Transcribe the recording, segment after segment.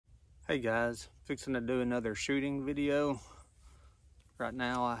Hey guys, fixing to do another shooting video. Right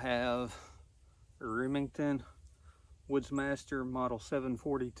now I have a Remington Woodsmaster model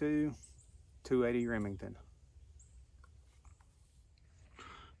 742 280 Remington.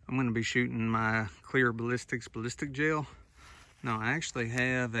 I'm going to be shooting my clear ballistic gel. Now I actually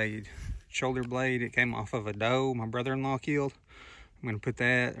have a shoulder blade. It came off of a doe my brother-in-law killed. I'm going to put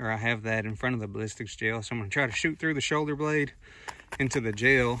that, or I have that in front of the ballistics gel. So I'm going to try to shoot through the shoulder blade into the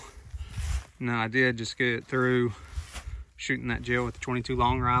gel. Now I did just get through shooting that gel with the 22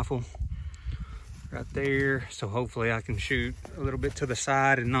 long rifle right there. So hopefully I can shoot a little bit to the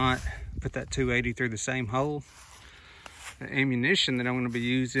side and not put that 280 through the same hole. The ammunition that I'm going to be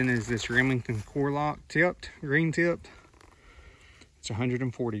using is this Remington Green Tipped. It's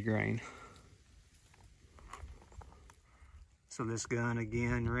 140 grain. So this gun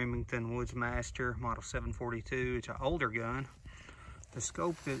again, Remington Woodsmaster model 742. It's an older gun. The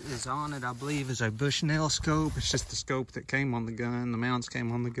scope that is on it, I believe, is a Bushnell scope. It's just the scope that came on the gun. The mounts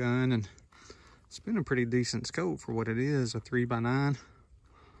came on the gun, and it's been a pretty decent scope for what it is, a 3x9.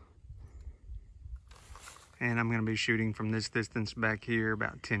 And I'm gonna be shooting from this distance back here,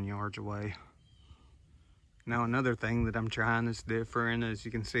 about 10 yards away. Now another thing that I'm trying that's different, as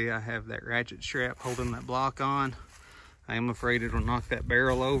you can see, I have that ratchet strap holding that block on. I am afraid it'll knock that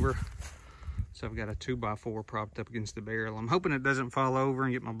barrel over. So I've got a 2x4 propped up against the barrel. I'm hoping it doesn't fall over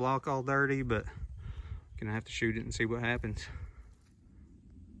and get my block all dirty, but I'm gonna have to shoot it and see what happens.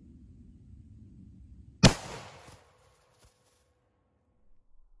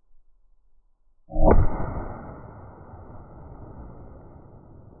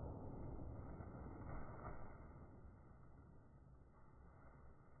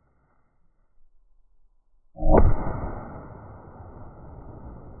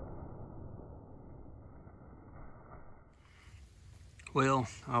 Well,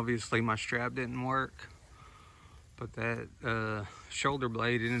 obviously my strap didn't work, but that shoulder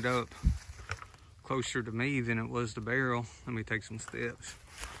blade ended up closer to me than it was the barrel. Let me take some steps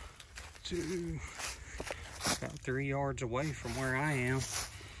to about 3 yards away from where I am.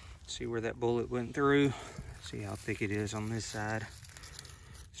 See where that bullet went through. See how thick it is on this side.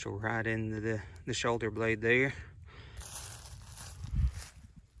 So right into the shoulder blade there.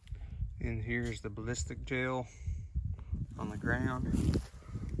 And here's the ballistic gel on the ground.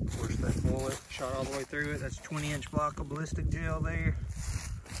 Of course, that bullet shot all the way through it. That's a 20-inch block of ballistic gel there.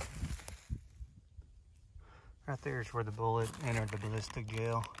 Right there is where the bullet entered the ballistic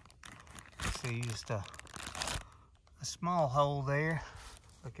gel. See, just a small hole there.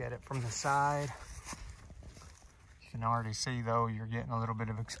 Look at it from the side. You can already see, though, you're getting a little bit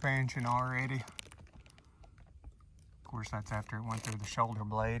of expansion already. Of course, that's after it went through the shoulder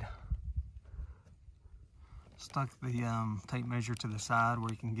blade. Stuck the tape measure to the side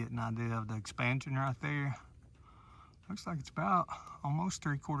where you can get an idea of the expansion right there. Looks like it's about almost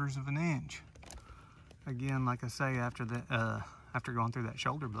 3/4 of an inch. Again, like I say, after going through that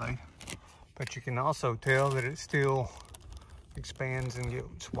shoulder blade. But you can also tell that it still expands and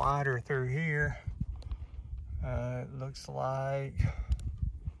gets wider through here. It looks like,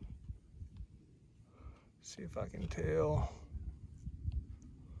 see if I can tell,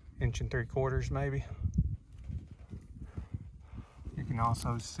 1 3/4 inches maybe. You can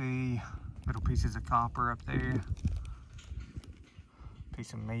also see little pieces of copper up there.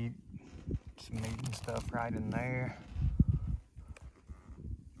 Piece of meat, some meat and stuff right in there.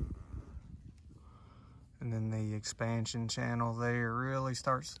 And then the expansion channel there really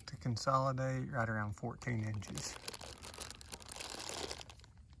starts to consolidate right around 14 inches.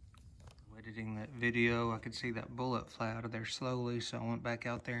 Editing that video, I could see that bullet fly out of there slowly, so I went back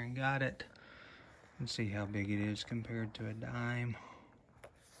out there and got it. And see how big it is compared to a dime.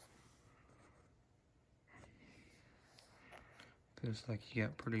 Looks like you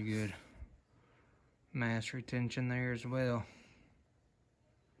got pretty good mass retention there as well.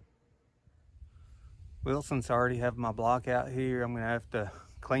 Well, since I already have my block out here, I'm gonna have to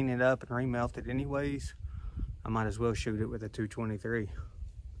clean it up and remelt it anyways. I might as well shoot it with a 223.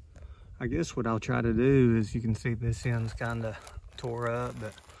 I guess what I'll try to do is, you can see this end's kind of tore up,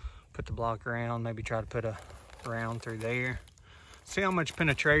 but put the block around, maybe try to put a round through there. See how much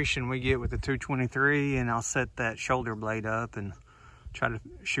penetration we get with the 223, and I'll set that shoulder blade up and try to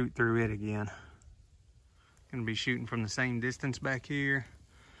shoot through it again. Gonna be shooting from the same distance back here.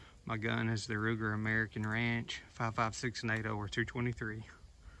 My gun is the Ruger American Ranch 5.56 NATO or 223.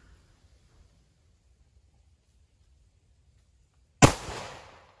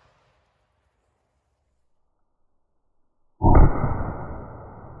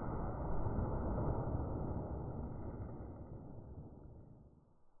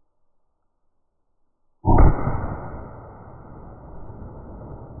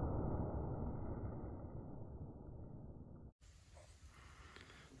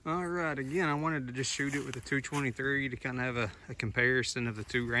 All right, again, I wanted to just shoot it with a 223 to kind of have a comparison of the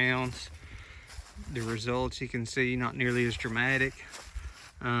two rounds. The results you can see not nearly as dramatic.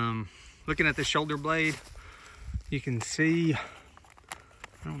 Looking at the shoulder blade, you can see, I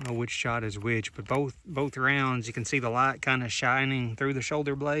don't know which shot is which, but both rounds, you can see the light kind of shining through the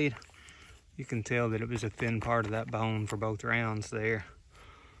shoulder blade. You can tell that it was a thin part of that bone for both rounds there.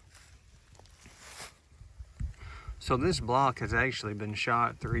 So this block has actually been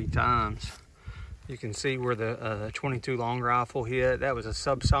shot 3 times. You can see where the 22 long rifle hit. That was a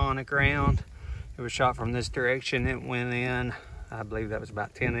subsonic round. It was shot from this direction. It went in, I believe that was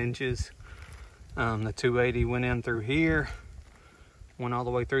about 10 inches. The 280 went in through here, went all the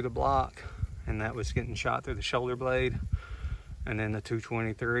way through the block, and that was getting shot through the shoulder blade. And then the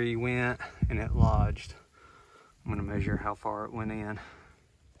 223 went and it lodged. I'm gonna measure how far it went in.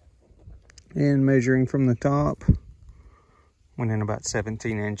 And measuring from the top, went in about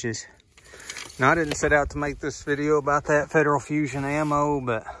 17 inches. Now, I didn't set out to make this video about that Federal Fusion ammo,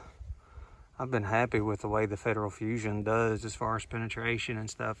 but I've been happy with the way the Federal Fusion does as far as penetration and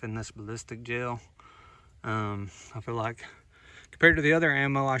stuff in this ballistic gel. I feel like compared to the other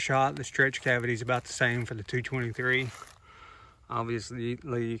ammo I shot, the stretch cavity is about the same for the 223. Obviously,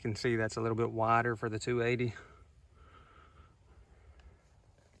 you can see that's a little bit wider for the 280.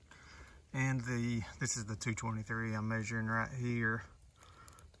 And this is the 223 I'm measuring right here.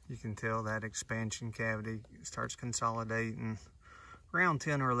 You can tell that expansion cavity starts consolidating around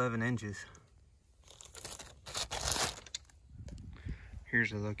 10 or 11 inches.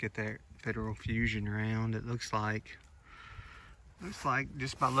 Here's a look at that Federal Fusion round. It looks like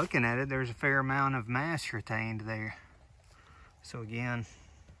just by looking at it, there's a fair amount of mass retained there. So again,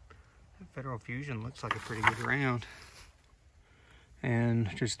 the Federal Fusion looks like a pretty good round. And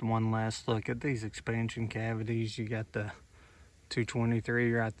just one last look at these expansion cavities. You got the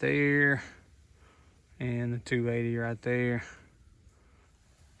 223 right there and the 280 right there.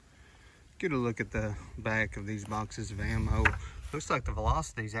 Get a look at the back of these boxes of ammo. Looks like the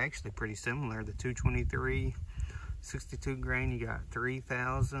velocity is actually pretty similar. The 223, 62 grain, you got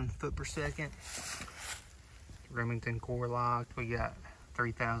 3,000 foot per second. Remington core locked, we got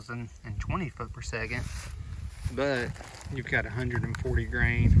 3,020 foot per second. But you've got 140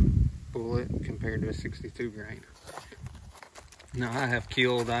 grain bullet compared to a 62 grain. Now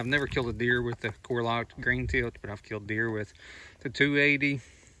I've never killed a deer with the core locked green tipped, but I've killed deer with the 280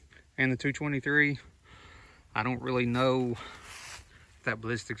 and the 223. I don't really know if that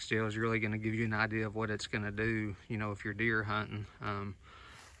ballistics gel is really going to give you an idea of what it's going to do, you know, if you're deer hunting.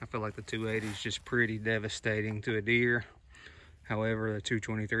 I feel like the 280 is just pretty devastating to a deer. However, the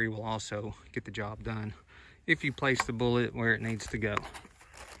 223 will also get the job done if you place the bullet where it needs to go.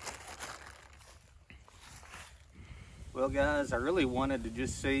 Well guys, I really wanted to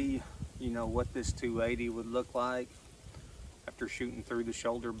just see, you know, what this 280 would look like after shooting through the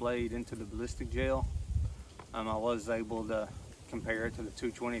shoulder blade into the ballistic gel. I was able to compare it to the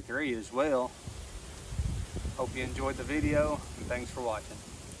 223 as well. Hope you enjoyed the video, and thanks for watching.